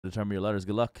Determine your letters.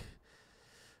 Good luck.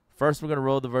 First, we're going to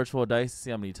roll the virtual dice to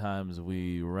see how many times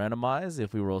we randomize.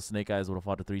 If we roll snake eyes, we'll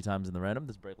fought to 3 times in the random.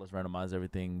 This break, let's randomize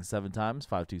everything 7 times.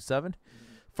 5, 2, 7.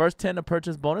 First 10 to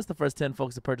purchase bonus. The first 10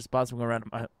 folks to purchase spots. We're going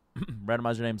to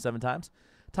randomize your name 7 times.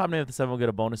 Top name of the 7 will get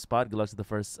a bonus spot. Good luck to the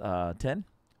first 10.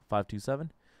 5, 2,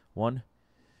 7. 1,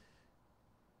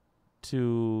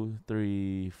 2,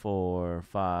 3, 4,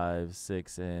 5,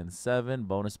 6, and 7.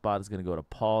 Bonus spot is going to go to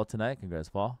Paul tonight. Congrats,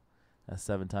 Paul. That's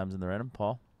 7 times in the random.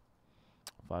 Paul.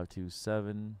 5, 2,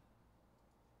 7.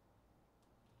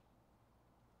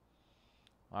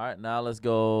 All right, now let's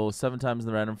go 7 times in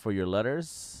the random for your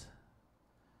letters.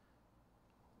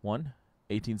 1,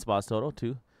 18 spots total.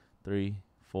 2, 3,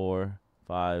 4,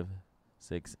 5,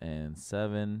 6, and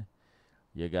 7.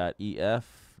 You got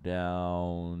EF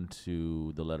down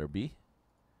to the letter B.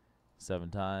 7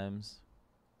 times.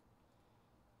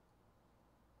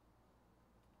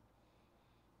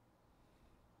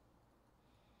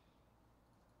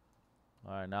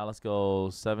 All right, now let's go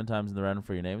 7 times in the random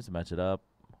for your names to match it up.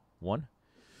 1,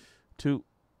 2,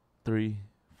 3,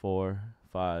 4,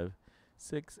 5,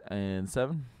 6, and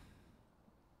 7.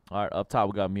 All right, up top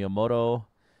we got Miyamoto.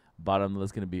 Bottom of the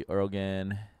list going to be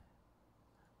Earlgan.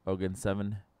 Earlgan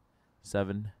 7,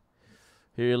 7.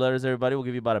 Here are your letters, everybody. We'll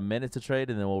give you about a minute to trade,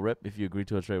 and then we'll rip if you agree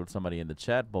to a trade with somebody in the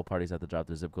chat. Both parties have to drop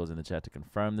their zip codes in the chat to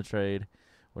confirm the trade.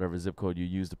 Whatever zip code you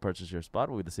use to purchase your spot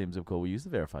will be the same zip code we use to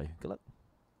verify you. Good luck.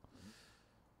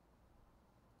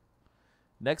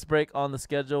 Next break on the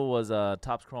schedule was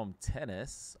Topps Chrome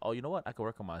Tennis. Oh, you know what? I could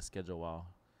work on my schedule while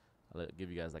I'll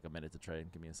give you guys like a minute to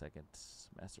trade. Give me a second.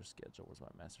 Master schedule. Where's my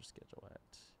master schedule at?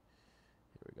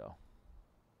 Here we go.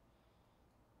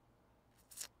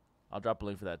 I'll drop a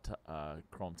link for that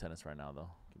Chrome Tennis right now, though.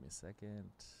 Give me a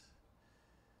second.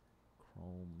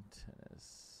 Chrome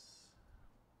Tennis.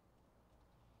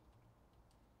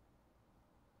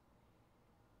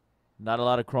 Not a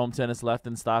lot of Chrome Tennis left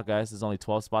in stock, guys. There's only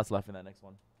 12 spots left in that next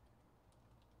one.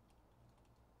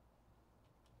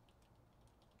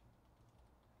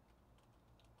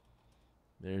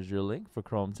 There's your link for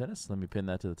Chrome Tennis. Let me pin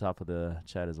that to the top of the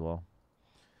chat as well.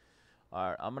 All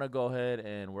right, I'm going to go ahead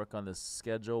and work on this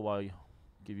schedule while you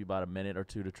give you about a minute or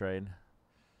two to trade.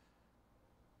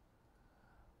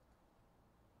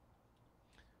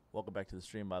 Welcome back to the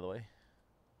stream, by the way.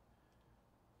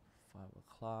 5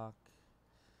 o'clock.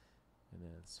 And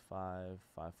then it's 5,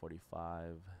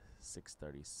 5:45,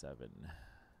 6:37.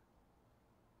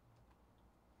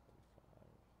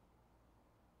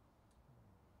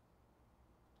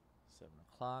 7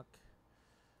 o'clock.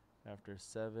 After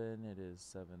 7, it is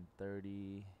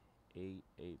 7:30, 8,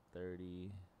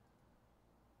 8:30.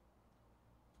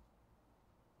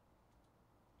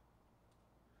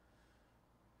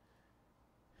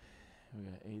 We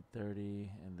got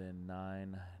 8:30, and then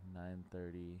 9,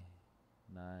 9:30,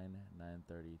 9,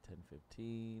 9:30,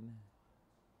 10:15.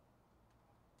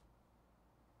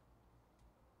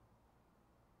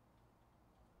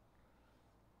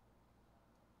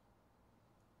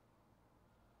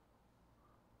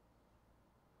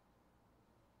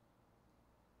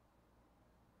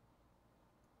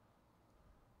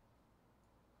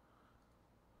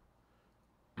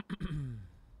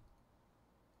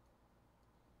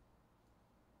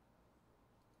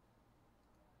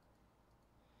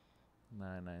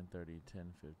 Nine, 9:30,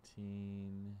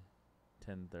 10:15,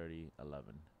 10:30,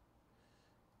 11.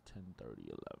 10:30,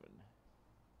 11.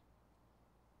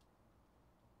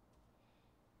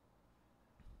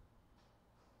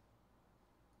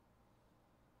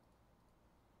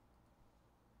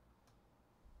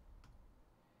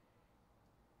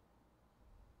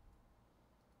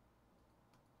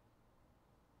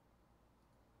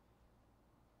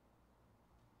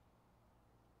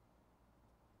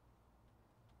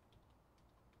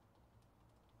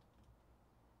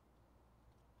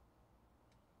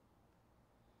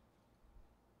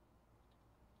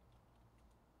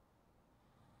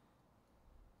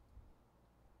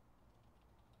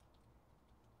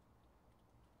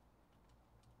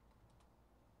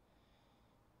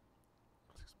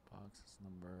 Box is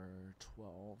number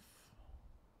 12.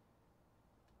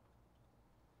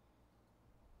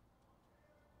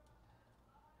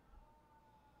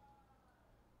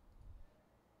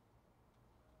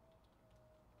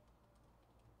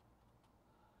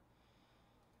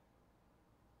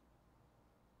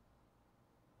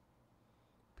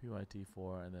 PYT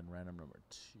 4 and then random number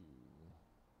 2.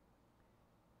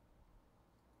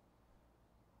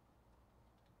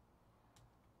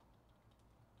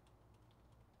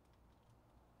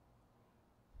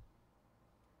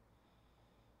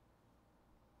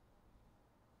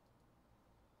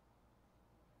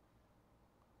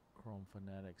 Chrome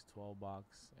Fanatics 12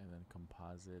 box, and then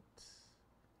composite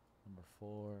number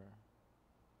 4.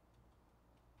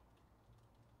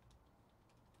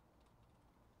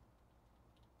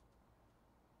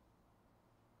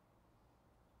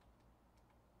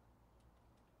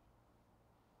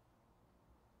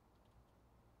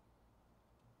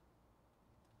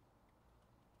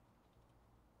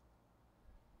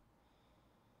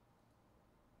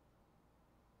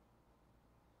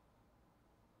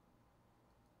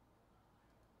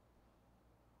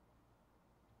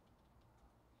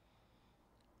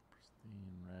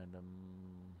 Pristine random.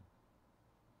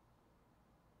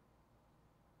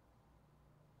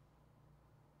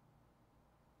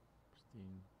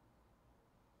 Pristine.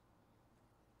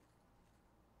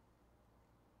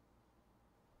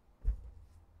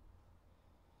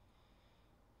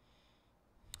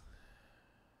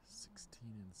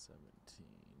 And 17.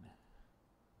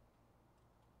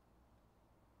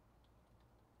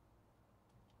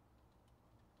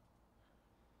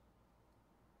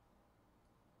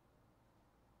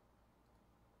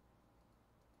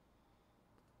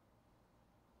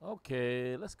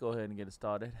 Okay, let's go ahead and get it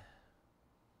started.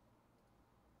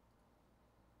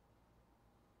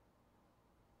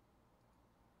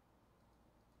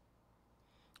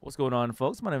 What's going on,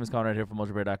 folks? My name is Conrad here from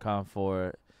Mojobreak.com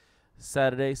for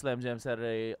Saturday, Slam Jam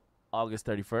Saturday, August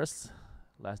 31st,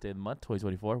 last day of the month,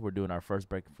 2024. We're doing our first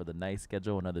break for the night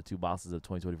schedule. Another 2 boxes of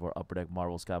 2024 Upper Deck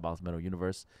Marvel Skybox Metal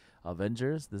Universe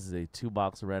Avengers. This is a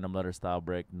 2-box random letter style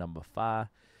break number 5.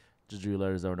 Just drew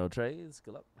letters, there were no trades.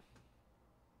 Good luck.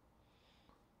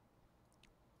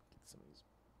 Get some of these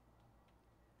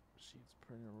sheets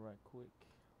printed right quick.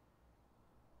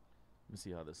 Let me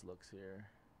see how this looks here.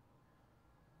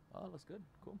 Oh, looks good.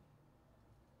 Cool.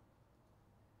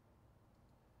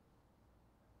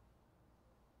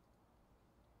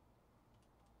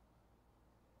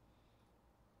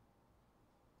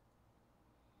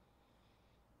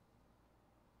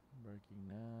 Breaking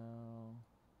now.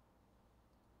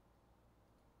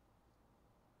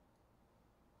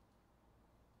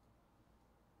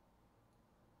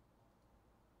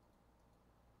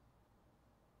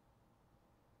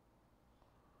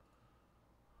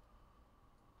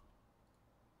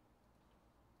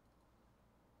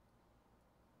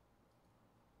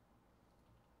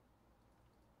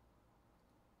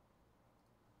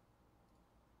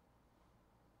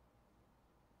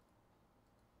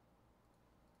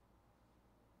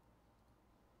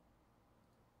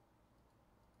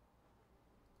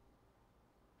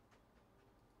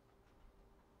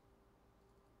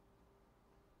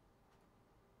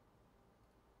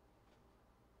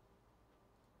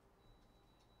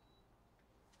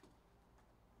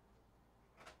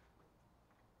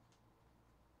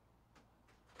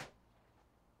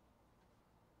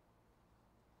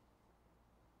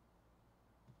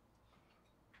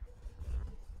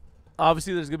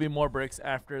 Obviously, there's going to be more breaks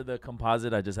after the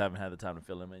composite. I just haven't had the time to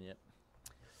fill them in yet.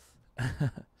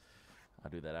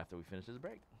 I'll do that after we finish this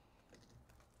break.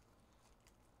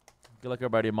 Good luck,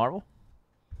 everybody in Marvel.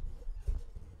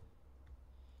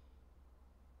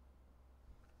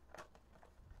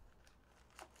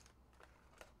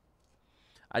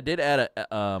 I did add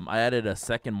I added a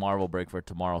second Marvel break for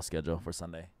tomorrow's schedule for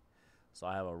Sunday. So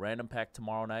I have a random pack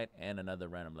tomorrow night and another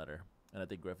random letter. And I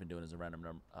think Griffin is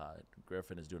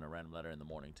doing a random letter in the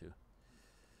morning too.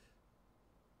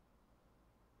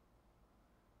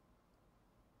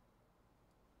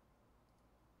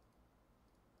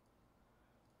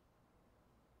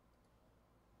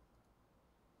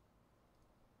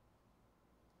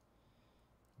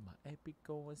 My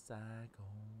epico and psycho.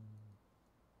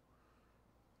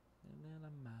 And then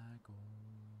I'm Michael.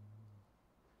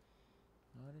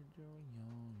 What did you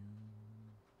know?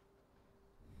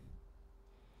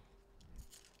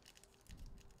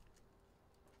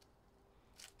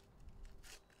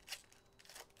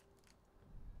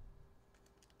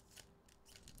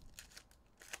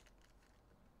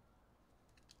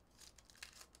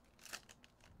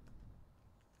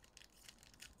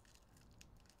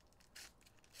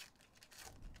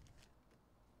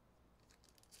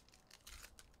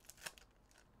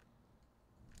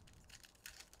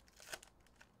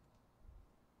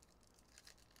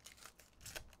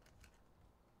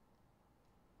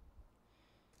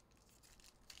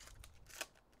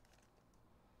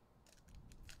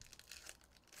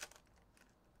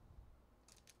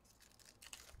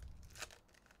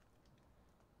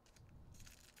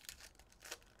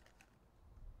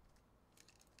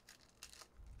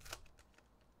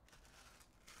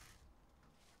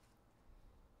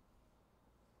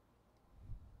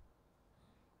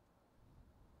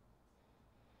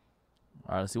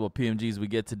 All right, let's see what PMGs we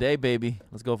get today, baby.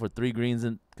 Let's go for 3 greens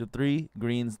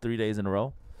 3 days in a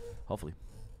row, hopefully.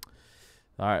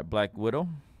 All right, Black Widow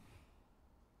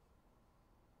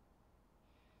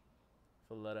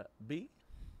for letter B.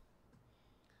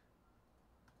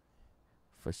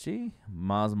 For she,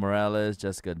 Miles Morales,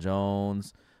 Jessica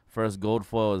Jones. First gold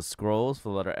foil is Scrolls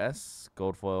for letter S.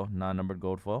 Gold foil, non-numbered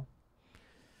gold foil.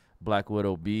 Black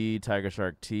Widow B, Tiger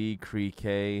Shark T, Kree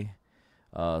K,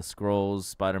 Scrolls,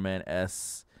 Spider-Man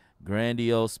S.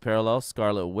 Grandiose Parallel,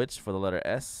 Scarlet Witch for the letter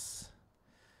S.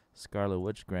 Scarlet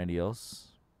Witch, Grandiose.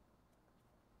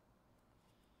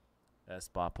 S.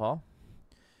 Spot Paul.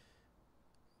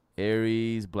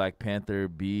 Ares, Black Panther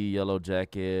B, Yellow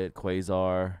Jacket,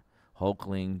 Quasar,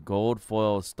 Hulkling, Gold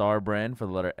Foil Starbrand for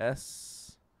the letter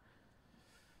S.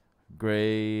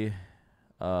 Gray,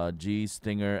 G,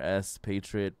 Stinger, S,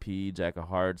 Patriot, P, Jack of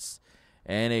Hearts,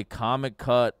 and a Comic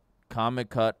Cut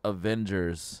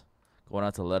Avengers going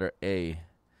out to letter A.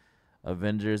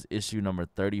 Avengers issue number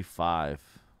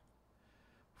 35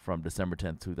 from December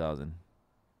 10th, 2000.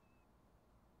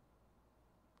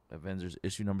 Avengers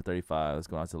issue number 35. Let's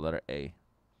go on to letter A.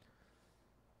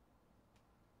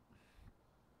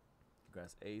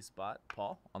 Congrats, A spot.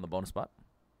 Paul on the bonus spot.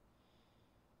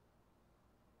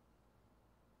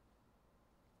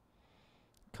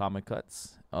 Comic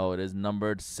Cuts. Oh, it is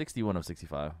numbered 61 of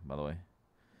 65, by the way.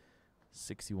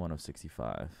 61 of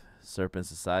 65. Serpent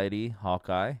Society,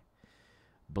 Hawkeye.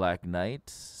 Black Knight,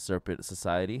 Serpent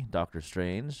Society, Doctor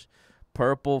Strange.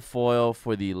 Purple foil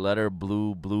for the letter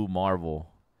Blue, Blue Marvel.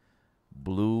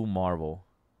 Blue Marvel.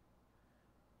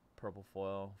 Purple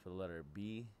foil for the letter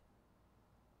B.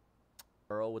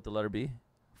 Earl with the letter B.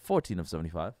 14 of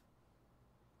 75.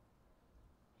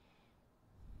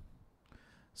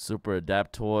 Super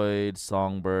Adaptoid,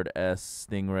 Songbird S,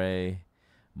 Stingray,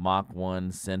 Mach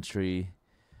 1, Sentry,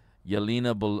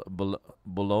 Yelena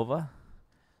Bulova,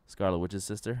 Scarlet Witch's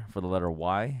sister, for the letter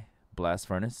Y, Blast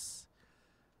Furnace.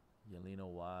 Yelena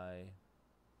Y.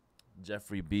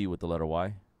 Jeffrey B with the letter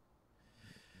Y.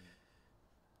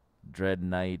 Dread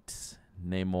Knight,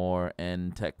 Namor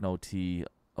N, Techno T,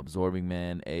 Absorbing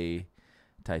Man A,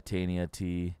 Titania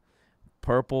T.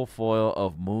 Purple foil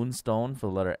of Moonstone for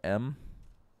the letter M.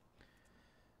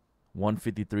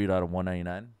 153 out of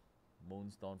 199.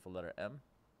 Moonstone for letter M.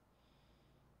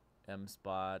 M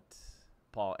spot,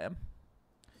 Paul M.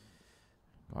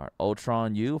 All right,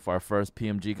 Ultron U for our first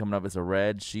PMG coming up. It's a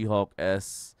red She-Hulk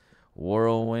S,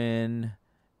 Whirlwind,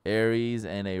 Ares,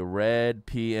 and a red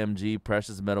PMG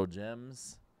Precious Metal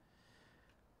Gems.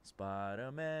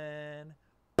 Spider-Man.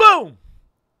 Boom!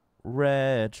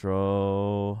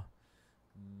 Retro.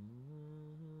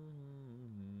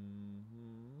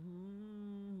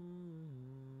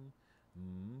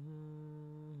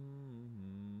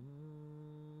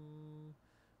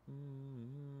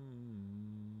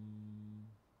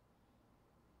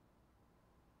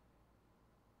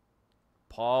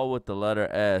 Paul with the letter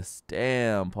S.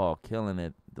 Damn, Paul killing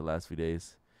it the last few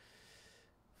days.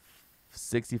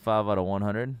 65 out of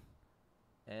 100.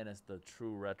 And it's the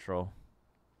true retro.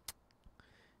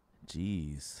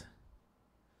 Jeez.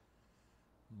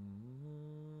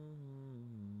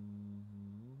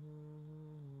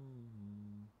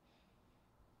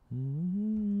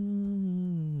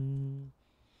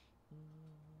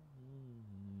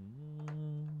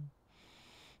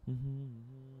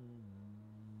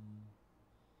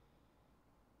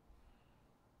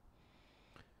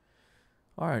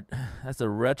 All right, that's a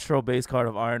retro base card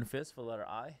of Iron Fist for letter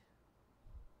I.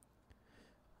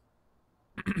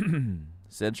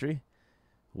 Sentry,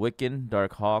 Wiccan,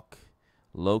 Dark Hawk,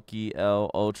 Loki, L,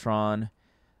 Ultron.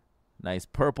 Nice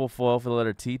purple foil for the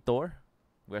letter T, Thor.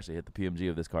 We actually hit the PMG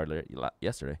of this card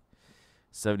yesterday.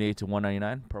 78 to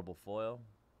 199, purple foil.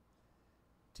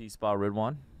 T-Spot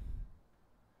Ridwan.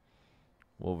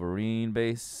 Wolverine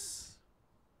base.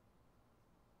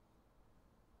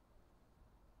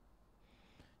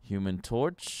 Human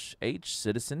Torch, H,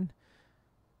 Citizen.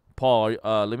 Paul,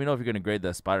 let me know if you're gonna grade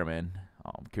that Spider-Man.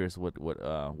 I'm curious what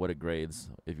it grades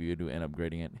if you do end up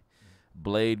grading it.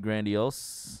 Blade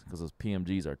Grandiose, because those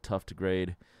PMGs are tough to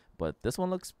grade, but this one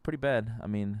looks pretty bad. I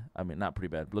mean not pretty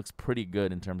bad. It looks pretty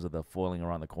good in terms of the foiling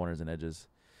around the corners and edges.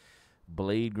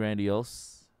 Blade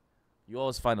Grandiose. You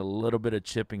always find a little bit of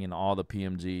chipping in all the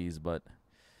PMGs, but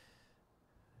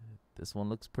this one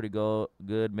looks pretty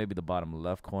good. Maybe the bottom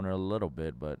left corner a little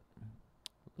bit, but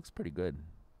looks pretty good.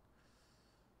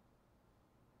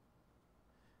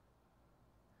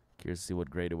 Curious to see what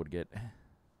grade it would get.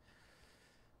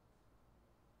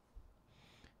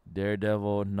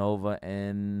 Daredevil, Nova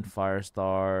N,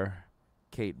 Firestar,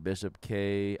 Kate Bishop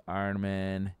K, Iron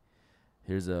Man.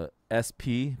 Here's a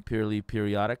SP, purely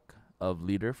periodic, of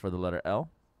leader for the letter L.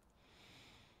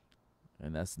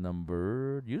 And that's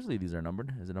numbered. Usually these are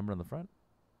numbered. Is it numbered on the front?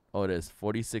 Oh, it is.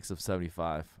 46 of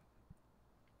 75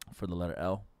 for the letter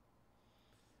L.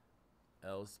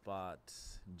 L spot,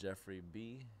 Jeffrey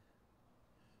B.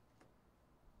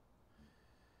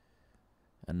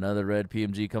 Another red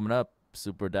PMG coming up.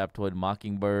 Super Adaptoid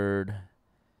Mockingbird,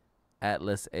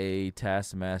 Atlas A,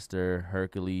 Taskmaster,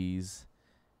 Hercules,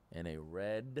 and a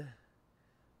red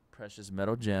Precious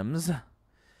Metal Gems.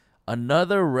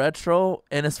 Another retro,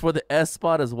 and it's for the S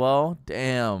spot as well.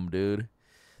 Damn, dude.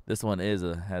 This one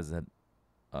has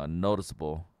a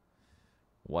noticeable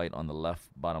white on the left,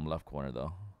 bottom left corner,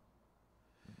 though.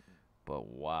 But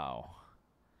wow.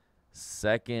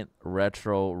 Second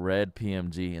retro red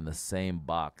PMG in the same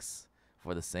box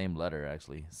for the same letter,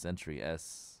 actually. Century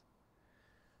S.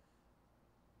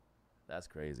 That's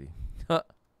crazy.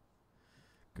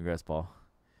 Congrats, Paul.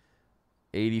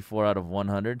 84 out of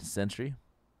 100, Century.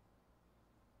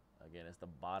 Again, it's the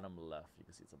bottom left. You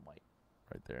can see some white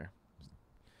right there.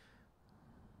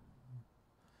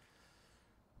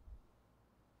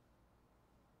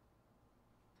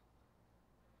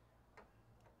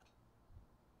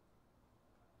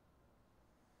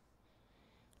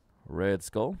 Red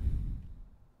Skull.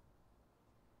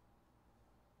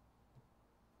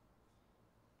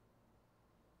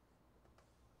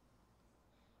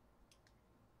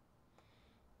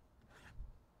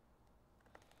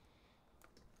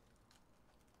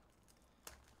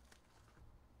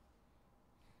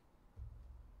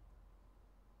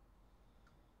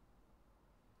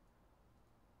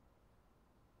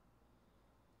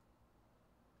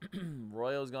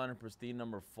 Royals gone in pristine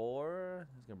number 4.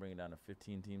 He's going to bring it down to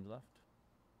 15 teams left.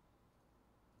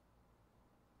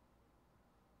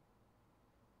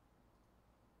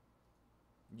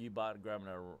 You bought grabbing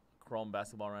a chrome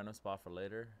basketball random spot for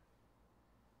later.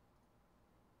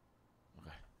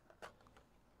 Okay.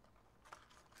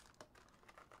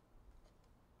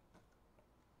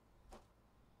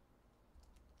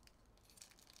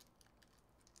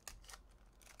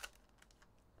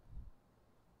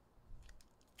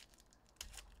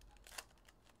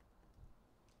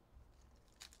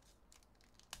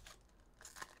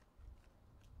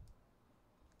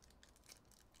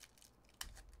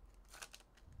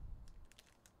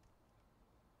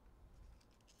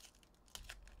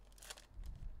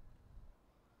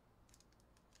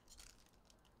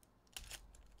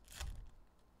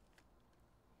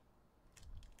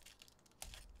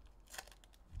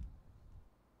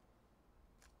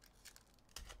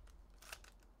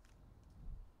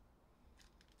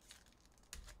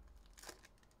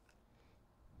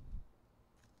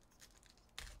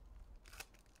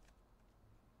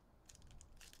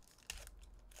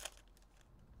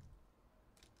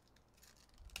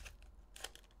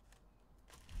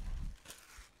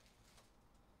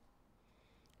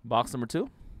 Box number 2.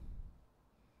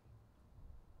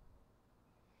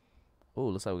 Oh,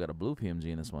 looks like we got a blue PMG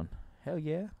in this one. Hell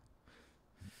yeah.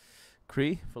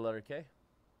 Kree for letter K.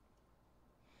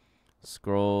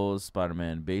 Scrolls,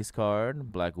 Spider-Man base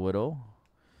card, Black Widow,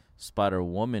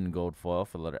 Spider-Woman gold foil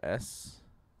for letter S.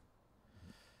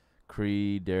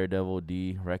 Kree, Daredevil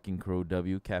D, Wrecking Crew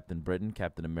W, Captain Britain,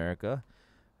 Captain America.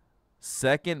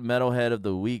 Second metalhead of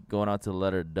the week going out to the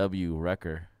letter W,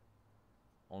 Wrecker.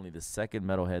 Only the second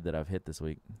metalhead that I've hit this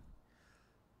week.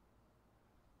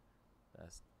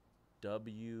 That's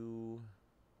W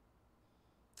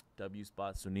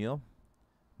spot Sunil.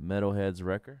 Metalhead's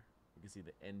Wrecker. You can see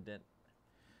the indent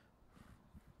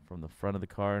from the front of the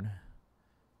card.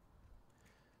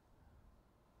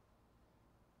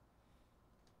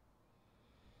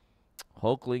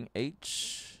 Hulkling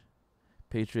H.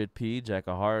 Patriot P. Jack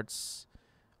of Hearts.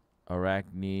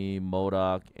 Arachne,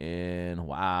 MODOK, and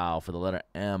wow, for the letter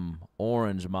M,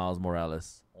 orange Miles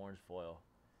Morales. Orange foil.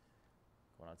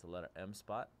 Going on to the letter M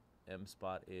spot. M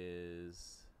spot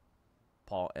is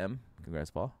Paul M. Congrats,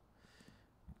 Paul.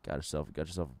 Got yourself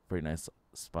a pretty nice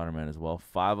Spider-Man as well.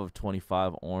 5 of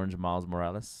 25 orange Miles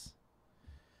Morales.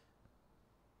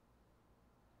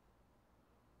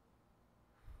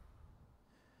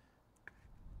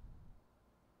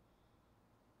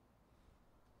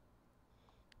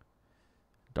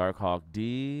 Darkhawk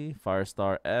D,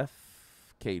 Firestar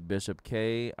F, Kate Bishop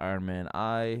K, Iron Man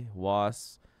I,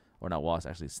 Wasp, or not Wasp,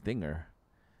 actually Stinger.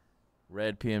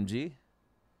 Red PMG.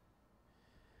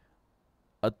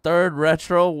 A third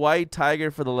retro white tiger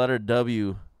for the letter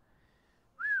W.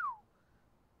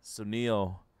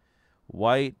 Sunil.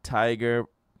 White tiger,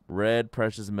 red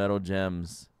precious metal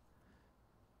gems.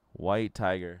 White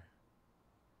tiger.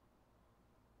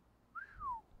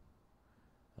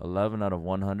 11 out of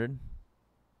 100.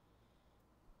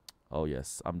 Oh,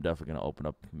 yes. I'm definitely going to open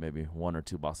up maybe 1 or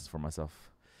 2 boxes for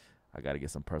myself. I got to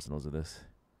get some personals of this.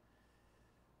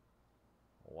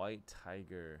 White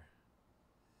Tiger.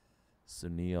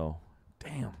 Sunio.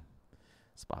 Damn.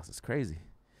 This box is crazy.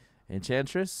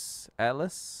 Enchantress.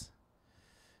 Atlas.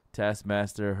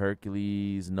 Taskmaster.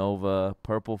 Hercules. Nova.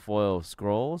 Purple foil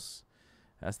Scrolls.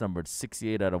 That's numbered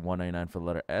 68 out of 199 for the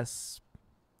letter S.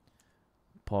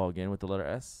 Paul again with the letter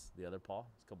S. The other Paul.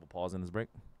 There's a couple Pauls in this break.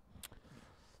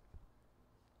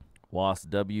 Wasp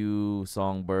W,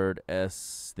 Songbird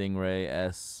S, Stingray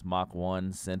S, Mach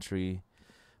 1, Sentry.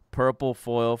 Purple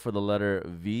foil for the letter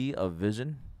V of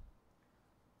Vision.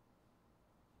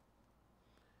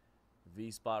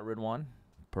 V Spot Ridwan,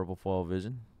 purple foil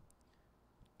Vision.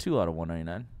 2 out of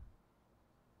 199.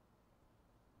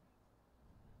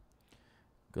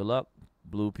 Good luck.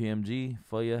 Blue PMG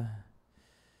for you.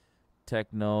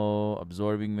 Techno,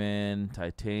 Absorbing Man,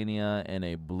 Titania, and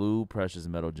a blue Precious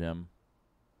Metal Gem.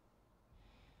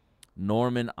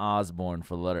 Norman Osborn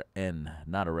for the letter N.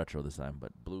 Not a retro this time,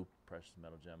 but blue Precious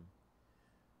Metal Gem.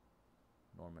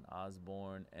 Norman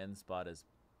Osborn. N spot is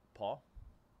Paul.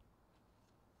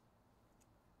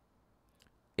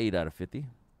 8 out of 50.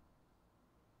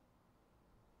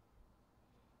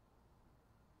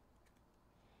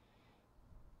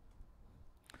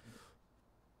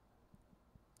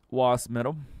 Wasp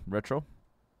Metal, retro.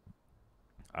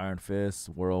 Iron Fist,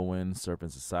 Whirlwind,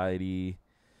 Serpent Society.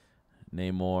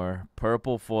 Namor,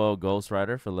 purple foil Ghost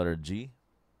Rider for the letter G.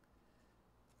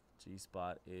 G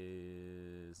spot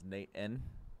is Nate N.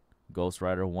 Ghost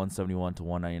Rider, 171 to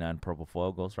 199, purple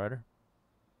foil Ghost Rider.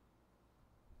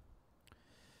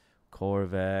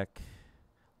 Korvac,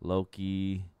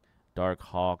 Loki, Dark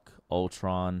Hawk,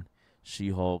 Ultron,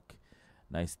 She-Hulk.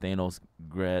 Nice Thanos,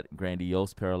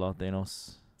 Grandiose parallel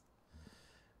Thanos.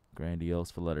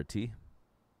 Grandiose for letter T.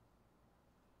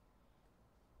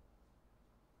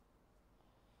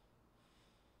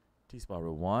 T-Spot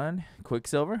Route 1.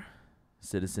 Quicksilver.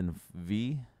 Citizen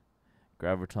V.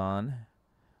 Graviton.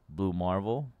 Blue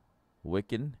Marvel.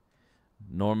 Wiccan.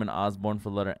 Norman Osborn for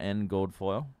letter N. Gold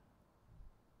foil.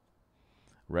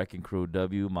 Wrecking Crew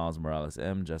W. Miles Morales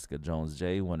M. Jessica Jones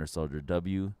J. Winter Soldier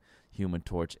W. Human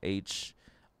Torch H.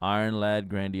 Iron Lad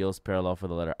Grandiose parallel for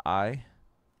the letter I.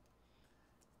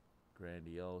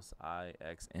 Grandiose I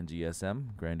X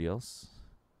NGSM. Grandiose.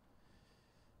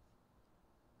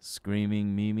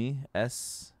 Screaming Mimi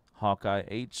S. Hawkeye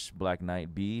H. Black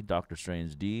Knight B. Doctor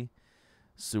Strange D.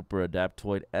 Super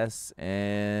Adaptoid S.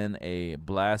 And a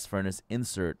Blast Furnace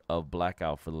insert of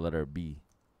Blackout for the letter B.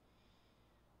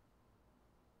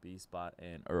 B spot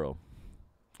and Earl.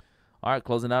 All right,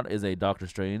 closing out is a Doctor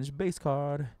Strange base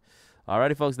card.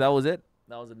 Alrighty, folks, that was it.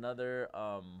 That was another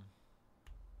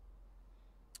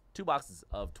 2 boxes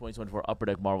of 2024 Upper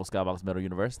Deck Marvel Skybox Metal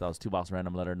Universe. That was 2 box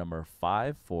random letter number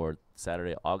 5 for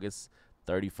Saturday, August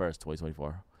 31st,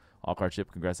 2024. All card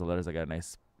chip. Congrats to the letters. I got a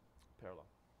nice parallel.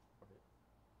 Okay.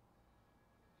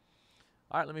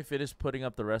 All right, let me finish putting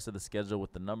up the rest of the schedule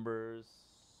with the numbers.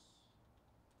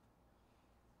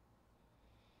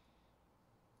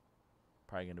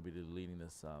 Probably going to be deleting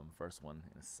this first one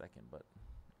in a second, but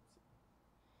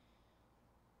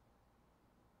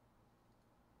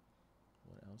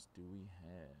what else do we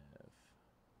have?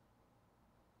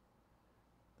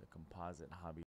 The composite hobby